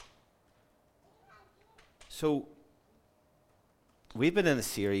So, we've been in a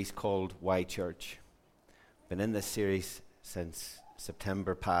series called Why Church. Been in this series since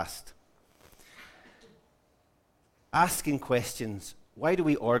September past. Asking questions, why do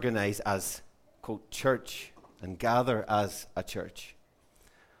we organize as, quote, church and gather as a church?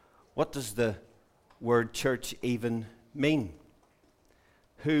 What does the word church even mean?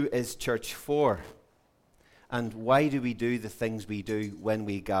 Who is church for? And why do we do the things we do when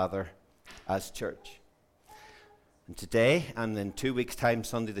we gather as church? And today, and in 2 weeks' time,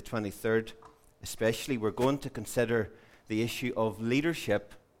 Sunday the 23rd, especially, we're going to consider the issue of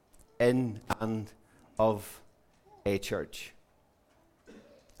leadership in and of a church,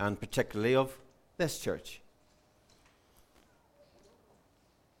 and particularly of this church.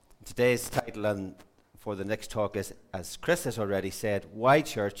 Today's title and for the next talk is, as Chris has already said, Why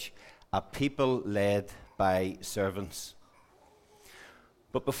Church? A People Led by Servants.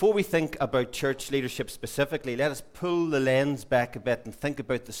 But before we think about church leadership specifically, let us pull the lens back a bit and think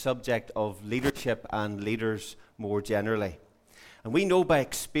about the subject of leadership and leaders more generally. And we know by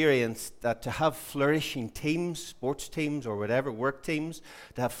experience that to have flourishing teams, sports teams or whatever, work teams,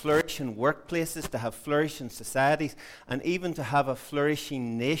 to have flourishing workplaces, to have flourishing societies, and even to have a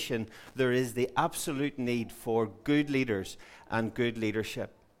flourishing nation, there is the absolute need for good leaders and good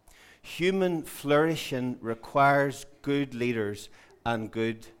leadership. Human flourishing requires good leaders and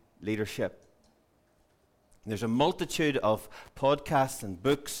good leadership. There's a multitude of podcasts and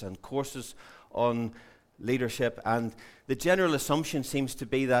books and courses on leadership, and the general assumption seems to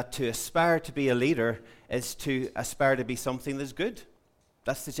be that to aspire to be a leader is to aspire to be something that's good.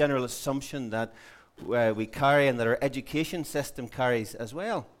 That's the general assumption that we carry and that our education system carries as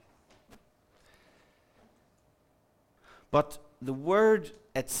well. But the word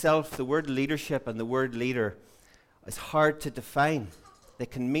itself, the word leadership and the word leader, is hard to define. They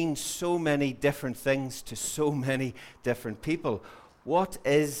can mean so many different things to so many different people. What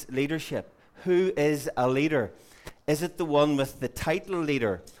is leadership? Who is a leader? Is it the one with the title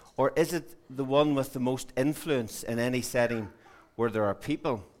leader, or is it the one with the most influence in any setting where there are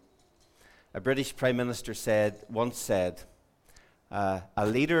people? A British Prime Minister once said, a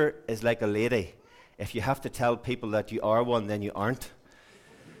leader is like a lady. If you have to tell people that you are one, then you aren't.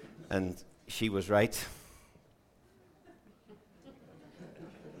 And she was right.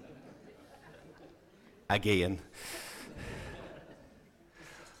 Again.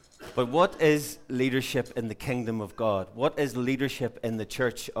 But what is leadership in the kingdom of God? What is leadership in the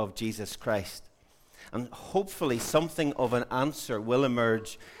church of Jesus Christ? And hopefully something of an answer will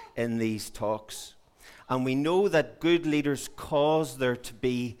emerge in these talks. And we know that good leaders cause there to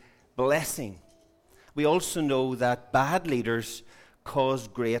be blessing. We also know that bad leaders cause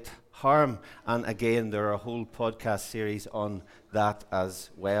great harm. And again, there are a whole podcast series on that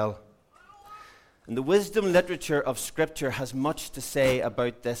as well. And the wisdom literature of Scripture has much to say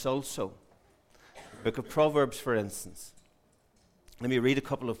about this also. The book of Proverbs, for instance. Let me read a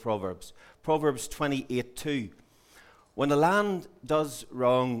couple of Proverbs. Proverbs 28:2. When a land does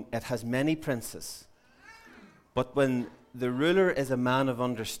wrong, it has many princes. But when the ruler is a man of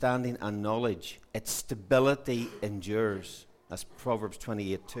understanding and knowledge, its stability endures. That's Proverbs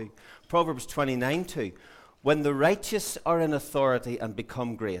 28:2. Proverbs 29:2. When the righteous are in authority and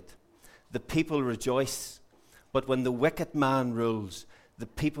become great, the people rejoice, but when the wicked man rules, the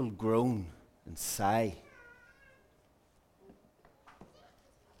people groan and sigh.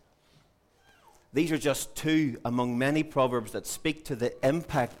 These are just two among many proverbs that speak to the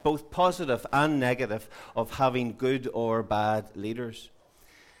impact, both positive and negative, of having good or bad leaders.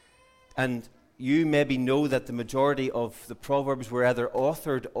 And you maybe know that the majority of the proverbs were either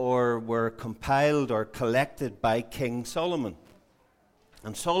authored or were compiled or collected by King Solomon.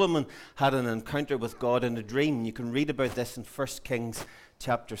 And Solomon had an encounter with God in a dream. You can read about this in 1 Kings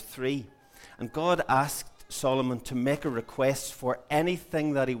chapter 3. And God asked Solomon to make a request for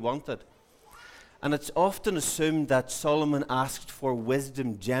anything that he wanted. And it's often assumed that Solomon asked for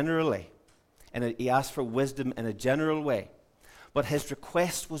wisdom generally. And he asked for wisdom in a general way. But his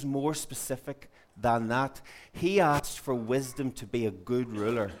request was more specific than that. He asked for wisdom to be a good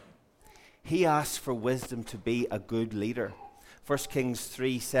ruler. He asked for wisdom to be a good leader. 1 Kings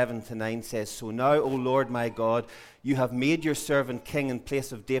 3:7-9 says, So now, O Lord my God, you have made your servant king in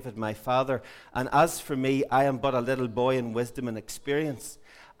place of David my father. And as for me, I am but a little boy in wisdom and experience.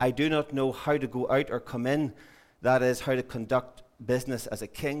 I do not know how to go out or come in, that is, how to conduct business as a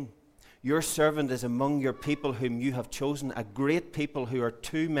king. Your servant is among your people whom you have chosen, a great people who are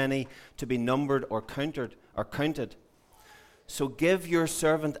too many to be numbered or counted. So give your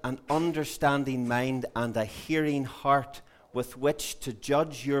servant an understanding mind and a hearing heart, with which to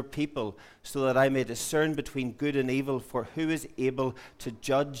judge your people, so that I may discern between good and evil, for who is able to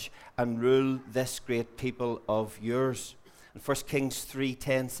judge and rule this great people of yours? And 1 Kings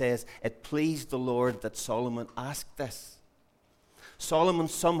 3:10 says, it pleased the Lord that Solomon asked this. Solomon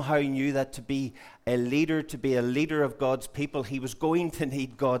somehow knew that to be a leader of God's people, he was going to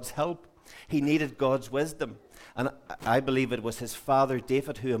need God's help. He needed God's wisdom. And I believe it was his father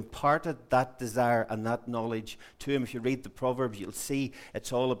David who imparted that desire and that knowledge to him. If you read the Proverbs, you'll see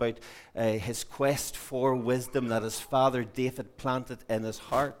it's all about his quest for wisdom that his father David planted in his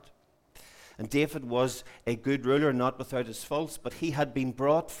heart. And David was a good ruler, not without his faults, but he had been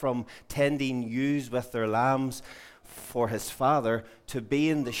brought from tending ewes with their lambs for his father to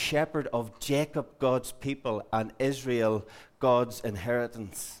being the shepherd of Jacob, God's people, and Israel, God's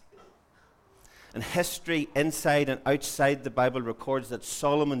inheritance. And history inside and outside the Bible records that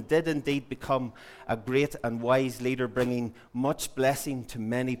Solomon did indeed become a great and wise leader, bringing much blessing to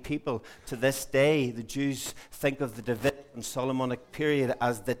many people. To this day, the Jews think of the Davidic and Solomonic period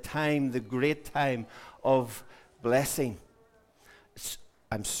as the great time of blessing.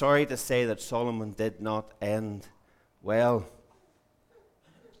 I'm sorry to say that Solomon did not end well.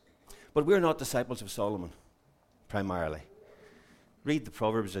 But we're not disciples of Solomon, primarily. Read the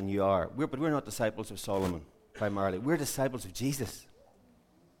Proverbs and you are. But we're not disciples of Solomon, primarily. We're disciples of Jesus.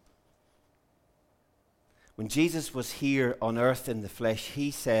 When Jesus was here on earth in the flesh, he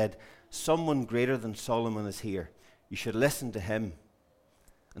said, someone greater than Solomon is here. You should listen to him.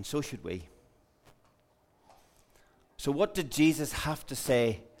 And so should we. So what did Jesus have to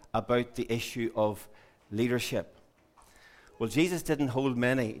say about the issue of leadership? Well, Jesus didn't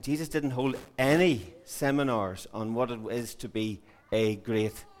hold any seminars on what it is to be a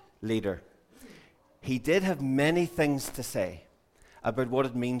great leader. He did have many things to say about what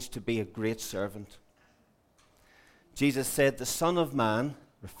it means to be a great servant. Jesus said, the Son of Man,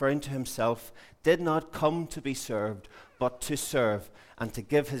 referring to himself, did not come to be served, but to serve and to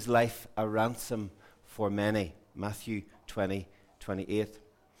give his life a ransom for many. Matthew 20:28.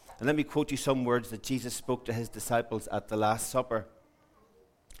 And let me quote you some words that Jesus spoke to his disciples at the Last Supper.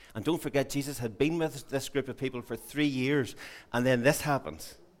 And don't forget, Jesus had been with this group of people for 3 years, and then this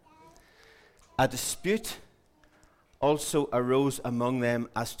happens. A dispute also arose among them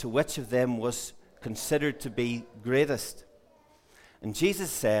as to which of them was considered to be greatest. And Jesus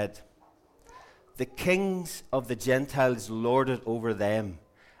said, the kings of the Gentiles lord it over them,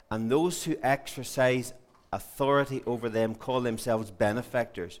 and those who exercise authority over them call themselves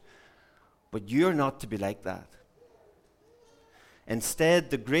benefactors. But you're not to be like that.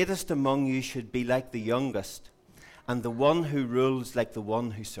 Instead, the greatest among you should be like the youngest, and the one who rules like the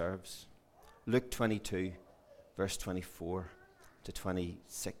one who serves. Luke 22, verse 24 to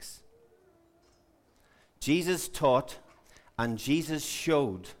 26. Jesus taught and Jesus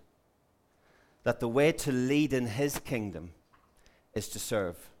showed that the way to lead in his kingdom is to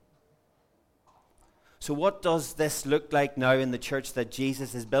serve. So what does this look like now in the church that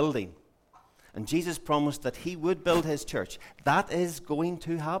Jesus is building? And Jesus promised that he would build his church. That is going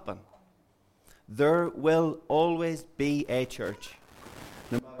to happen. There will always be a church.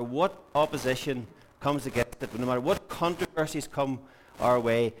 No matter what opposition comes against it, no matter what controversies come our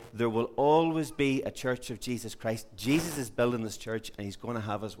way, there will always be a church of Jesus Christ. Jesus is building this church, and he's going to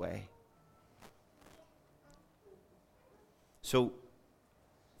have his way. So,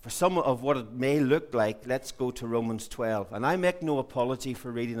 for some of what it may look like, let's go to Romans 12. And I make no apology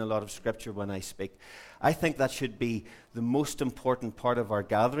for reading a lot of Scripture when I speak. I think that should be the most important part of our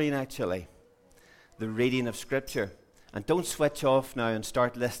gathering, actually, the reading of Scripture. And don't switch off now and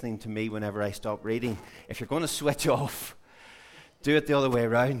start listening to me whenever I stop reading. If you're going to switch off, do it the other way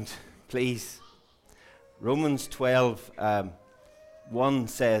around, please. Romans 12, 1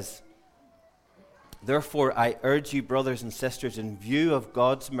 says, therefore, I urge you, brothers and sisters, in view of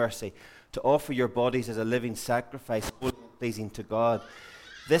God's mercy, to offer your bodies as a living sacrifice, holy and pleasing to God.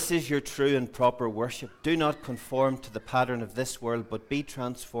 This is your true and proper worship. Do not conform to the pattern of this world, but be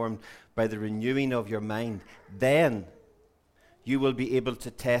transformed by the renewing of your mind. Then you will be able to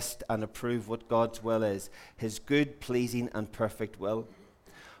test and approve what God's will is, his good, pleasing, and perfect will.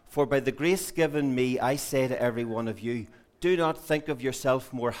 For by the grace given me, I say to every one of you, do not think of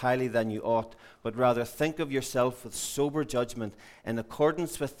yourself more highly than you ought, but rather think of yourself with sober judgment, in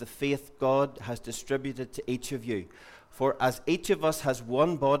accordance with the faith God has distributed to each of you. For as each of us has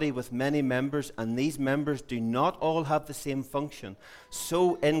one body with many members, and these members do not all have the same function,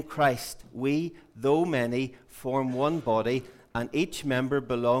 so in Christ we, though many, form one body, and each member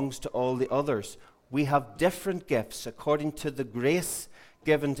belongs to all the others. We have different gifts according to the grace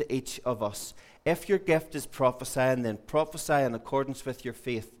given to each of us. If your gift is prophesying, then prophesy in accordance with your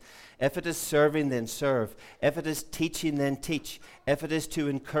faith. If it is serving, then serve. If it is teaching, then teach. If it is to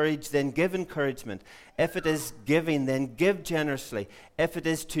encourage, then give encouragement. If it is giving, then give generously. If it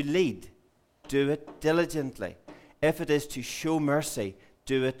is to lead, do it diligently. If it is to show mercy,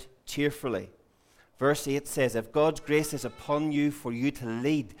 do it cheerfully. Verse 8 says, if God's grace is upon you for you to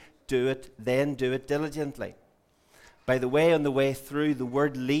lead, do it diligently. By the way, on the way through, the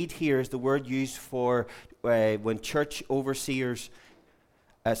word lead here is the word used for when church overseers,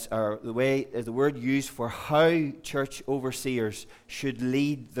 the word used for how church overseers should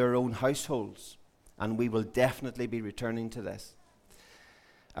lead their own households. And we will definitely be returning to this.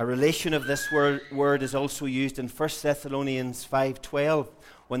 A relation of this word is also used in 1 Thessalonians 5:12,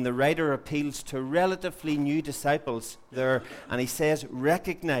 when the writer appeals to relatively new disciples there, and he says,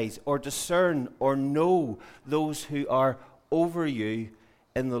 recognize or discern or know those who are over you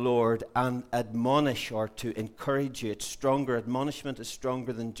in the Lord, and admonish or to encourage you. It's stronger. Admonishment is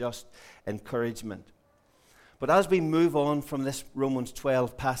stronger than just encouragement. But as we move on from this Romans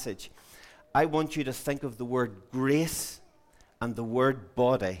 12 passage, I want you to think of the word grace and the word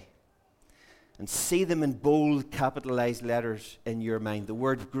body, and see them in bold capitalized letters in your mind. The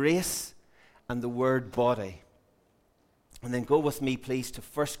word grace and the word body. And then go with me, please, to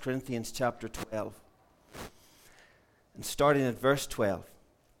 1 Corinthians chapter 12. And starting at verse 12.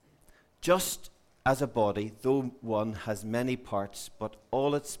 Just as a body, though one, has many parts, but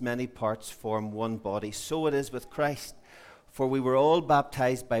all its many parts form one body, so it is with Christ. For we were all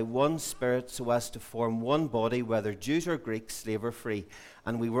baptized by one Spirit so as to form one body, whether Jews or Greeks, slave or free.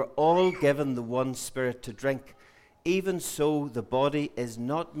 And we were all given the one Spirit to drink. Even so, the body is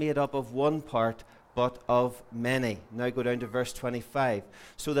not made up of one part, but of many. Now go down to verse 25.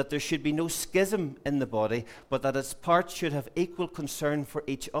 So that there should be no schism in the body, but that its parts should have equal concern for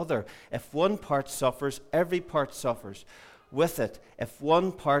each other. If one part suffers, every part suffers with it. If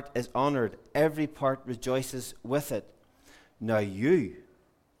one part is honored, every part rejoices with it. Now you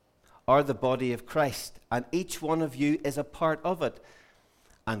are the body of Christ, and each one of you is a part of it.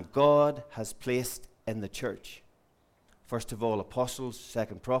 And God has placed in the church, first of all, apostles,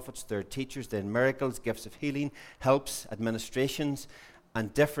 second prophets, third teachers, then miracles, gifts of healing, helps, administrations,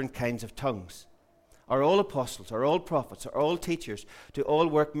 and different kinds of tongues. Are all apostles, are all prophets, are all teachers? Do all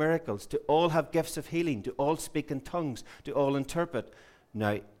work miracles? Do all have gifts of healing? Do all speak in tongues? Do all interpret?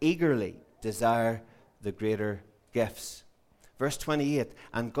 Now eagerly desire the greater gifts. Verse 28,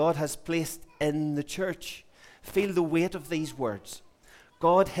 and God has placed in the church. Feel the weight of these words.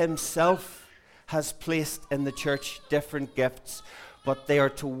 God himself has placed in the church different gifts, but they are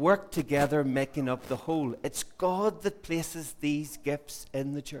to work together, making up the whole. It's God that places these gifts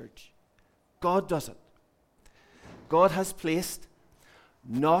in the church. God does it. God has placed,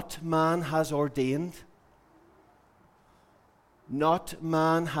 not man has ordained, not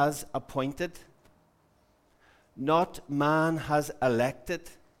man has appointed, not man has elected,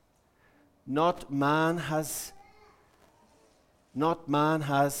 not man has,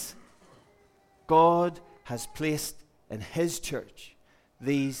 God has placed in his church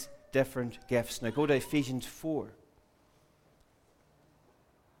these different gifts. Now go to Ephesians 4.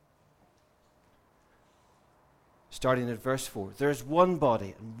 Starting at verse 4. There is one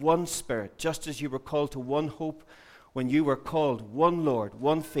body and one Spirit, just as you were called to one hope when you were called, one Lord,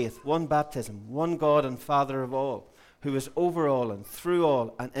 one faith, one baptism, one God and Father of all, who is over all and through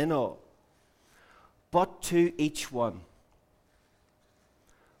all and in all. But to each one,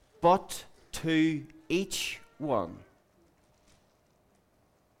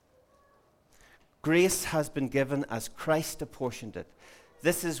 grace has been given as Christ apportioned it.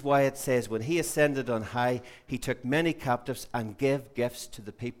 This is why it says, when he ascended on high, he took many captives and gave gifts to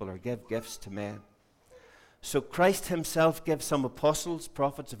the people, or gave gifts to men. So Christ himself gives some apostles,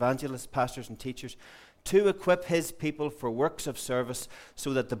 prophets, evangelists, pastors, and teachers to equip his people for works of service,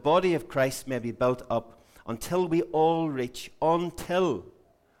 so that the body of Christ may be built up until we all reach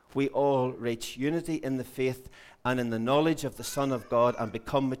unity in the faith and in the knowledge of the Son of God, and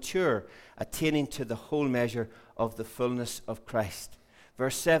become mature, attaining to the whole measure of the fullness of Christ.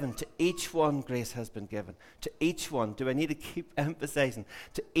 Verse 7, to each one grace has been given. To each one, do I need to keep emphasizing?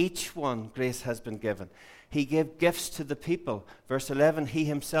 To each one grace has been given. He gave gifts to the people. Verse 11, he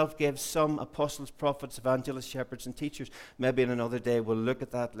himself gave some apostles, prophets, evangelists, shepherds, and teachers. Maybe in another day we'll look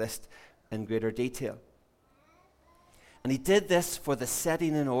at that list in greater detail. And he did this for the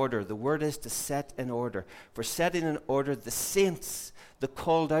setting in order. The word is to set in order. For setting in order the saints, the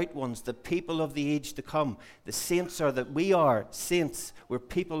called out ones, the people of the age to come. The saints are that we are saints. We're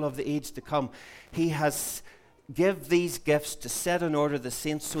people of the age to come. He has give these gifts to set in order the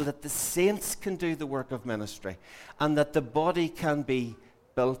saints so that the saints can do the work of ministry and that the body can be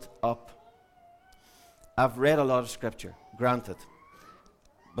built up. I've read a lot of scripture, granted,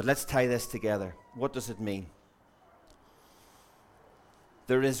 but let's tie this together. What does it mean?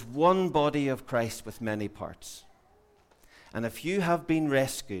 There is one body of Christ with many parts. And if you have been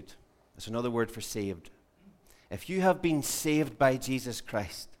rescued, that's another word for saved. If you have been saved by Jesus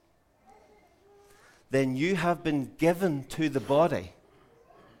Christ, then you have been given to the body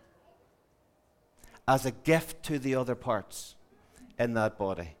as a gift to the other parts in that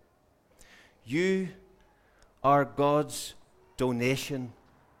body. You are God's donation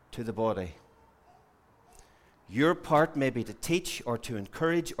to the body. Your part may be to teach or to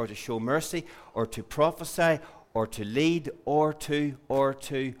encourage or to show mercy or to prophesy or to lead or to.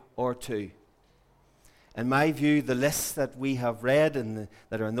 In my view, the lists that we have read and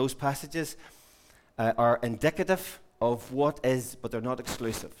that are in those passages are indicative of what is, but they're not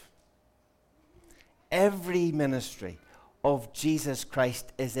exclusive. Every ministry of Jesus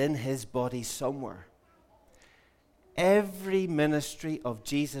Christ is in his body somewhere. Every ministry of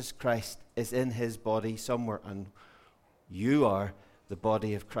Jesus Christ is in his body somewhere, and you are the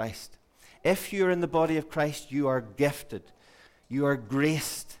body of Christ. If you're in the body of Christ, you are gifted, you are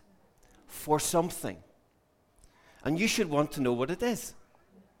graced for something, and you should want to know what it is.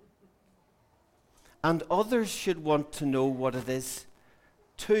 And others should want to know what it is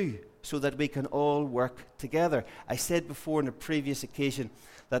too, so that we can all work together. I said before on a previous occasion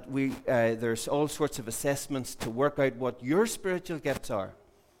that there's all sorts of assessments to work out what your spiritual gifts are.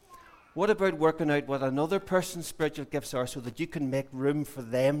 What about working out what another person's spiritual gifts are so that you can make room for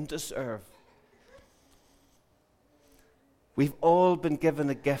them to serve? We've all been given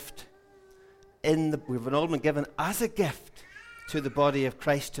a gift. We've all been given as a gift to the body of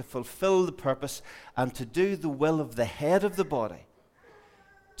Christ to fulfill the purpose and to do the will of the head of the body,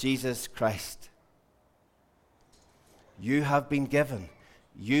 Jesus Christ. You have been given.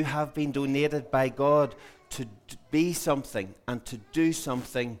 You have been donated by God to be something and to do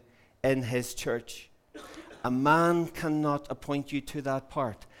something in his church. A man cannot appoint you to that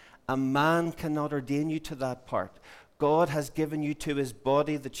part. A man cannot ordain you to that part. God has given you to his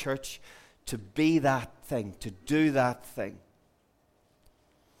body, the church, to be that thing, to do that thing.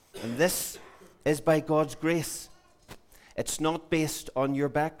 And this is by God's grace. It's not based on your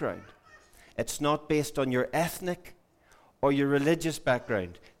background. It's not based on your ethnic or your religious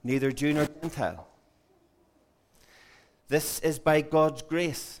background, neither Jew nor Gentile. This is by God's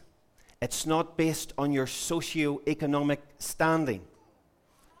grace. It's not based on your socio-economic standing.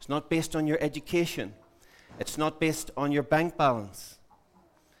 It's not based on your education. It's not based on your bank balance.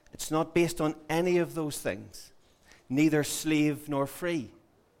 It's not based on any of those things, neither slave nor free.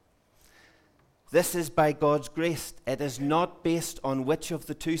 This is by God's grace. It is not based on which of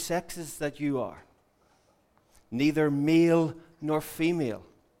the two sexes that you are, neither male nor female,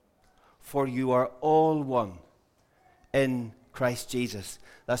 for you are all one in Christ Jesus.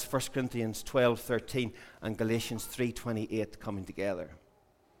 That's 1 Corinthians 12:13 and Galatians 3:28 coming together.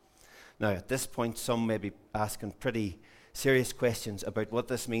 Now, at this point, some may be asking pretty serious questions about what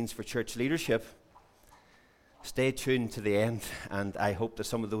this means for church leadership. Stay tuned to the end, and I hope that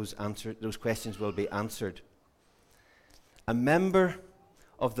some of those questions will be answered. A member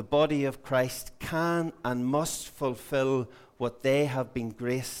of the body of Christ can and must fulfill what they have been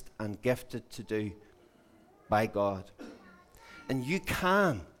graced and gifted to do by God. And you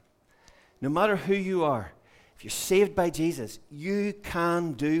can, no matter who you are, if you're saved by Jesus, you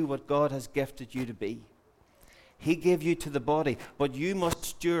can do what God has gifted you to be. He gave you to the body, but you must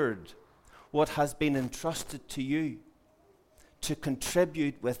steward what has been entrusted to you to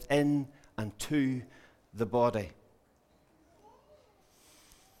contribute within and to the body.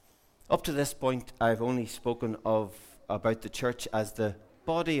 Up to this point, I've only spoken about the church as the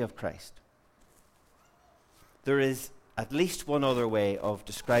body of Christ. There is at least one other way of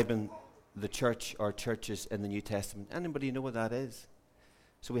describing the church or churches in the New Testament. Anybody know what that is?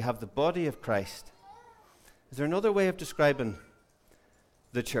 So we have the body of Christ. Is there another way of describing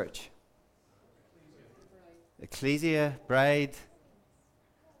the church? Ecclesia, bride.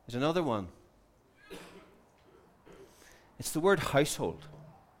 There's another one. It's the word household.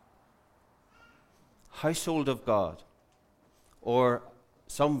 Household of God. Or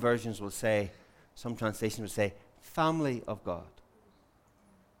some versions will say, some translations will say, family of God.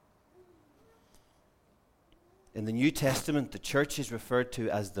 In the New Testament, the church is referred to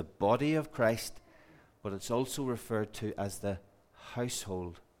as the body of Christ, but it's also referred to as the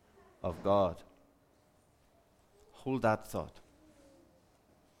household of God. Hold that thought.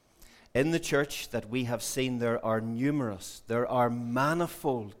 In the church that we have seen, there are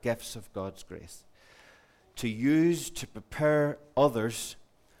manifold gifts of God's grace to use to prepare others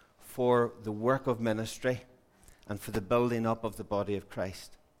for the work of ministry and for the building up of the body of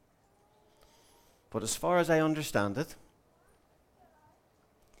Christ. But as far as I understand it,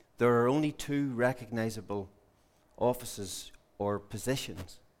 there are only 2 recognizable offices or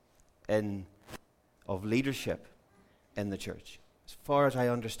positions of leadership in the church, as far as I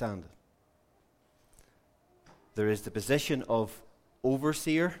understand it. There is the position of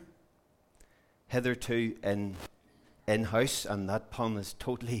overseer, hitherto in-house, and that pun is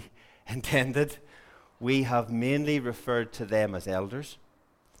totally intended. We have mainly referred to them as elders.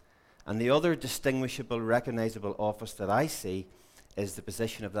 And the other distinguishable, recognizable office that I see is the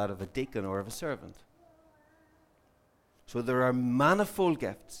position of that of a deacon or of a servant. So there are manifold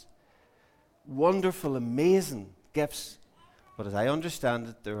gifts, wonderful, amazing gifts, but as I understand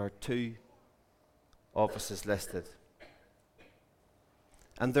it, there are 2 offices listed.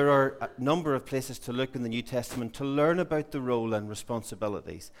 And there are a number of places to look in the New Testament to learn about the role and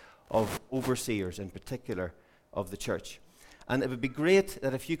responsibilities of overseers, in particular of the church. And it would be great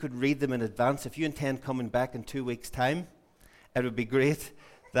that if you could read them in advance. If you intend coming back in 2 weeks' time, it would be great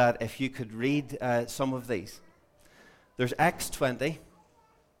that if you could read some of these. There's Acts 20.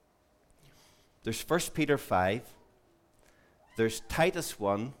 There's 1 Peter 5. There's Titus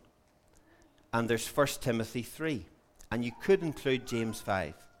 1. And there's 1 Timothy 3. And you could include James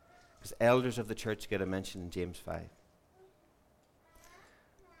 5, because elders of the church get a mention in James 5.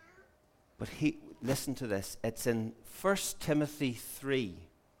 But listen to this. It's in 1 Timothy 3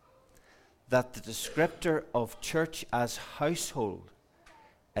 that the descriptor of church as household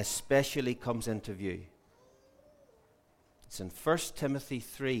especially comes into view. It's in 1 Timothy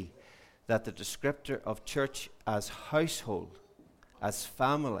 3 that the descriptor of church as household, as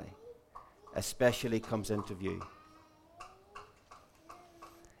family, especially comes into view.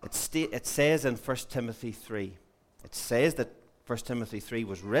 It says in 1 Timothy 3, it says that 1 Timothy 3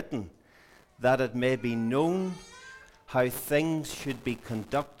 was written that it may be known how things should be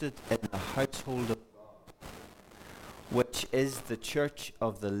conducted in the household of God, which is the church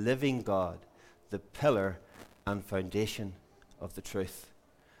of the living God, the pillar and foundation of the truth.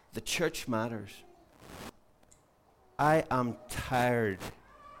 The church matters. I am tired,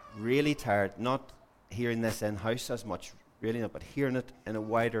 really tired, not hearing this in-house as much, really not, but hearing it in a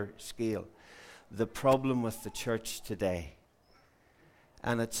wider scale. The problem with the church today,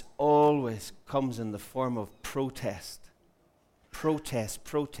 and it always comes in the form of protest. Protest,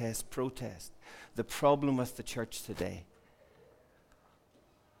 protest, protest. The problem with the church today.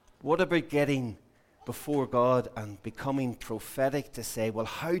 What about getting before God and becoming prophetic to say, well,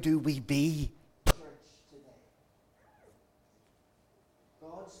 how do we be church today?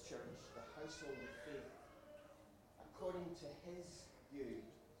 God's church, the household of faith, according to his view,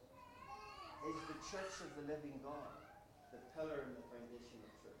 is the church of the living God, the pillar and the foundation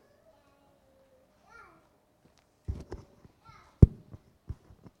of truth.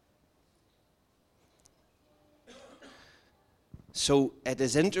 So it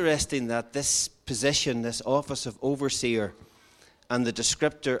is interesting that this position, this office of overseer, and the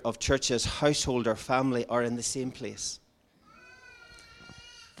descriptor of church's household or family are in the same place.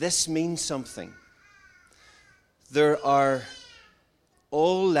 This means something. There are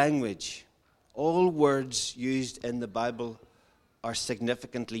all language, all words used in the Bible are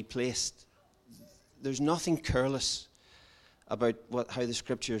significantly placed. There's nothing careless about how the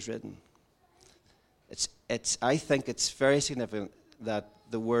scripture is written. I think it's very significant that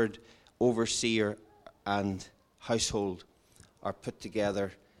the word overseer and household are put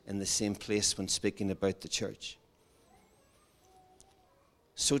together in the same place when speaking about the church.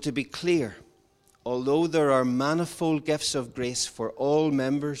 So to be clear, although there are manifold gifts of grace for all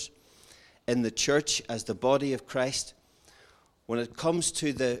members in the church as the body of Christ, when it comes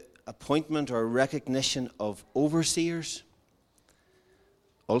to the appointment or recognition of overseers,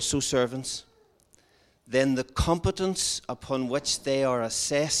 also servants, then the competence upon which they are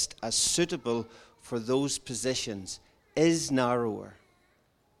assessed as suitable for those positions is narrower.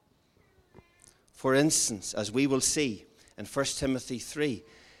 For instance, as we will see in 1 Timothy 3,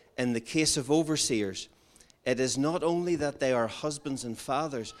 in the case of overseers, it is not only that they are husbands and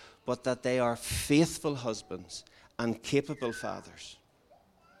fathers, but that they are faithful husbands and capable fathers.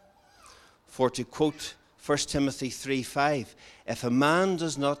 For to quote 1 Timothy 3:5, if a man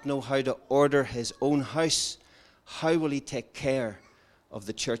does not know how to order his own house, how will he take care of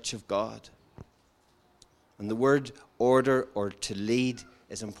the church of God? And the word order or to lead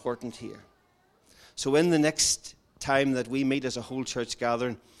is important here. So in the next time that we meet as a whole church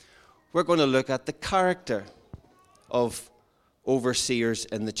gathering, we're going to look at the character of overseers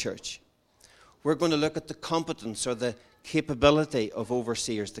in the church. We're going to look at the competence or the capability of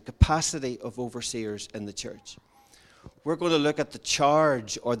overseers, the capacity of overseers in the church. We're going to look at the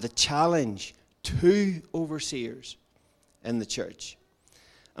charge or the challenge to overseers in the church.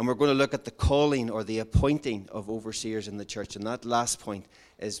 And we're going to look at the calling or the appointing of overseers in the church. And that last point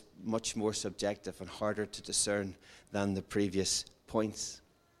is much more subjective and harder to discern than the previous points.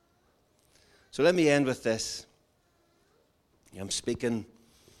 So let me end with this. I'm speaking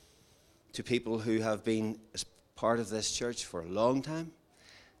to people who have been as part of this church for a long time,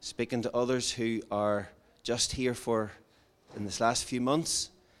 speaking to others who are just here in this last few months,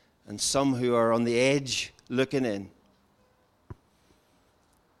 and some who are on the edge looking in.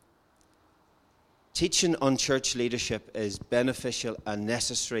 Teaching on church leadership is beneficial and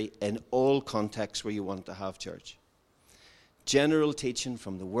necessary in all contexts where you want to have church. General teaching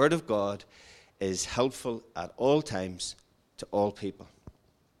from the Word of God is helpful at all times to all people.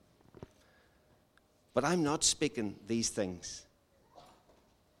 But I'm not speaking these things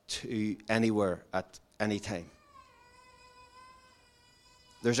to anywhere at any time.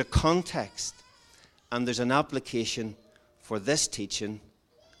 There's a context and there's an application for this teaching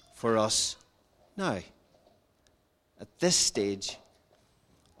for us now, at this stage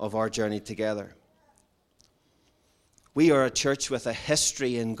of our journey together. We are a church with a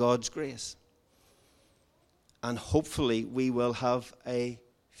history in God's grace. And hopefully we will have a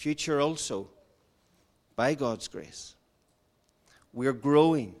future also by God's grace. We're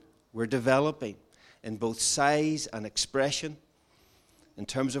growing, we're developing in both size and expression in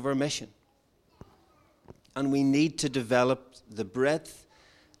terms of our mission. And we need to develop the breadth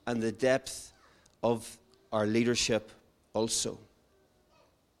and the depth of our leadership also.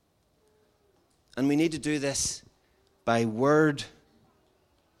 And we need to do this by word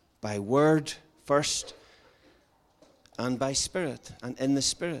first, and by Spirit, and in the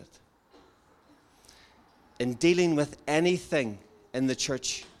Spirit. In dealing with anything in the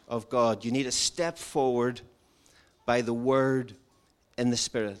church of God, you need to step forward by the Word in the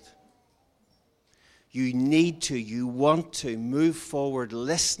Spirit. You want to move forward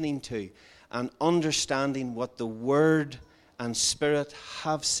listening to and understanding what the Word and Spirit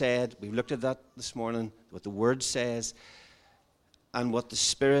have said. We've looked at that this morning, what the Word says, and what the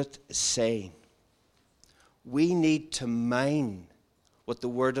Spirit is saying. We need to mine what the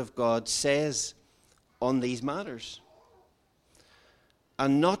Word of God says on these matters,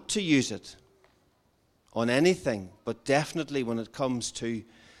 and not to use it on anything, but definitely when it comes to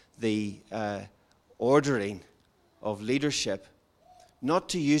the ordering of leadership, not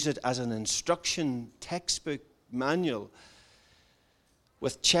to use it as an instruction textbook manual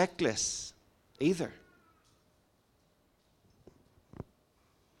with checklists either.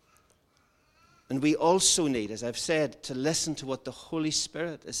 And we also need, as I've said, to listen to what the Holy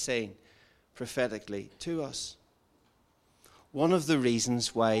Spirit is saying prophetically to us. One of the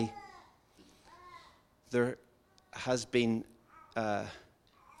reasons why there has been a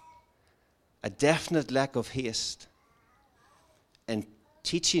definite lack of haste in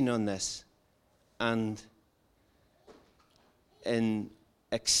teaching on this and in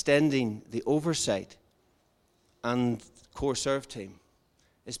extending the oversight and core serve team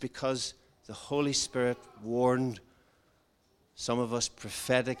is because the Holy Spirit warned some of us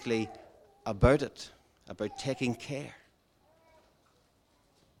prophetically about it, about taking care.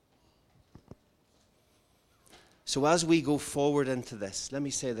 So as we go forward into this, let me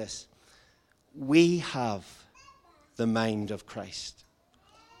say this. We have the mind of Christ.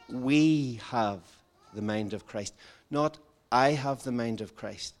 We have the mind of Christ. Not I have the mind of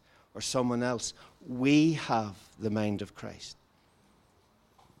Christ or someone else. We have the mind of Christ.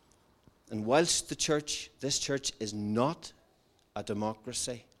 And whilst this church is not a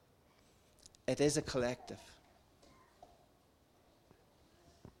democracy, it is a collective.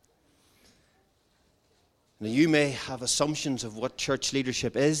 Now, you may have assumptions of what church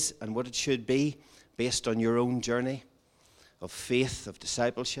leadership is and what it should be based on your own journey of faith, of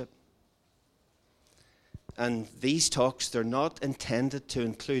discipleship. And these talks, they're not intended to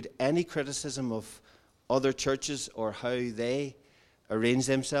include any criticism of other churches or how they arrange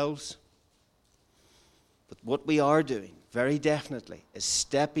themselves. But what we are doing, very definitely, is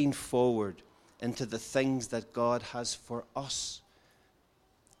stepping forward into the things that God has for us,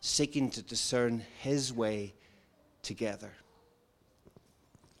 seeking to discern His way together.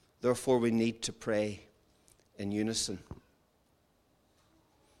 Therefore, we need to pray in unison.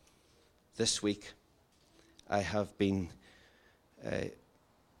 This week, I have been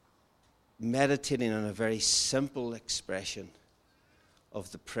meditating on a very simple expression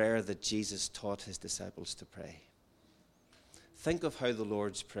of the prayer that Jesus taught his disciples to pray. Think of how the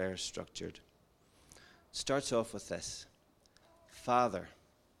Lord's Prayer is structured. Starts off with this: Father,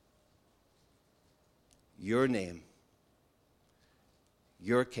 your name,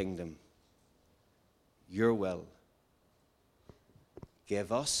 your kingdom, your will.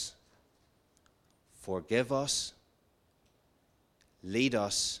 Give us, forgive us, lead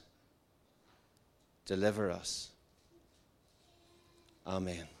us, deliver us.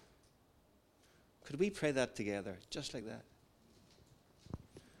 Amen. Could we pray that together, just like that?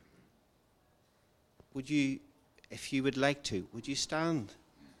 Would you, if you would like to, would you stand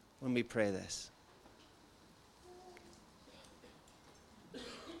when we pray this?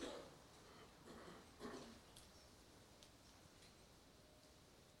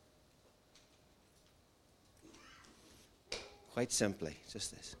 Quite simply,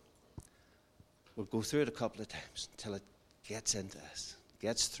 just this. We'll go through it a couple of times until it gets into us,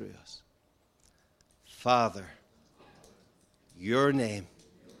 gets through us. Father, your name,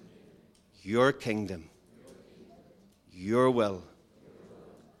 your kingdom, your will.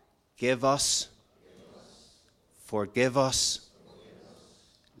 Give us, forgive us,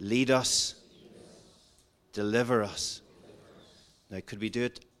 lead us, deliver us. Now, could we do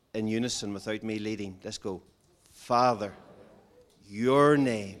it in unison without me leading? Let's go. Father, your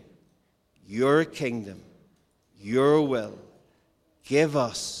name, your kingdom, your will. Give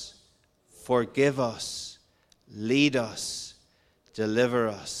us, forgive us, lead us, deliver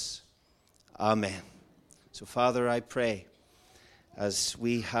us. Amen. So, Father, I pray, as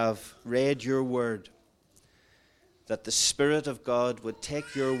we have read your word, that the Spirit of God would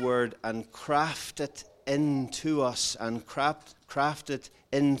take your word and craft it into us and craft it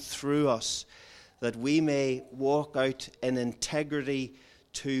in through us, that we may walk out in integrity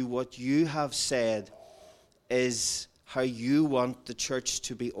to what you have said is how you want the church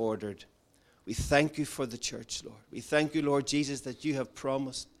to be ordered. We thank you for the church, Lord. We thank you, Lord Jesus, that you have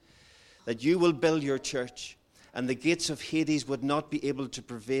promised that you will build your church and the gates of Hades would not be able to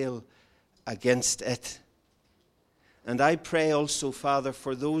prevail against it. And I pray also, Father,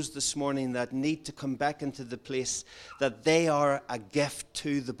 for those this morning that need to come back into the place that they are a gift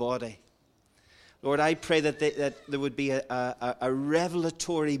to the body. Lord, I pray that there would be a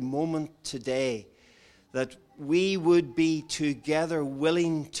revelatory moment today, that we would be together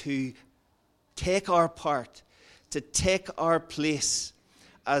willing to take our part, to take our place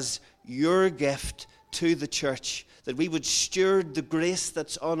as your gift to the church, that we would steward the grace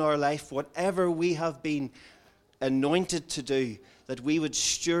that's on our life, whatever we have been anointed to do, that we would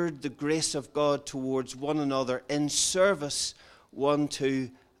steward the grace of God towards one another in service one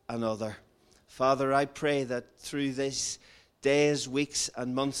to another. Father, I pray that through these days, weeks,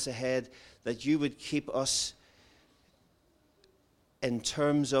 and months ahead, that you would keep us in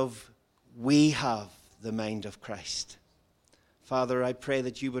terms of we have the mind of Christ. Father, I pray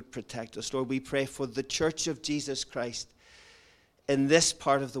that you would protect us. Lord, we pray for the church of Jesus Christ in this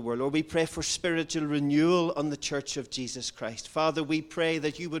part of the world. Lord, we pray for spiritual renewal on the church of Jesus Christ. Father, we pray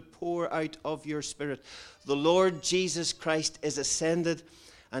that you would pour out of your Spirit. The Lord Jesus Christ is ascended,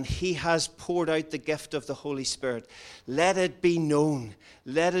 and he has poured out the gift of the Holy Spirit. Let it be known,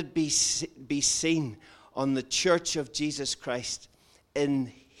 let it be seen on the church of Jesus Christ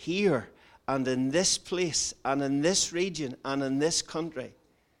in here and in this place and in this region and in this country.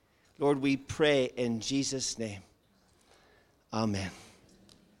 Lord, we pray in Jesus' name. Amen.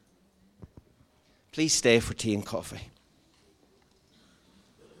 Please stay for tea and coffee.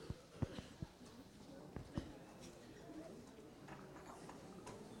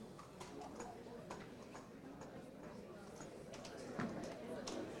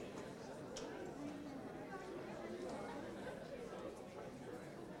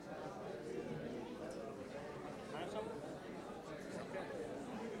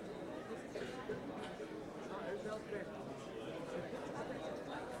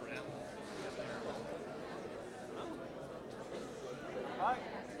 Bye.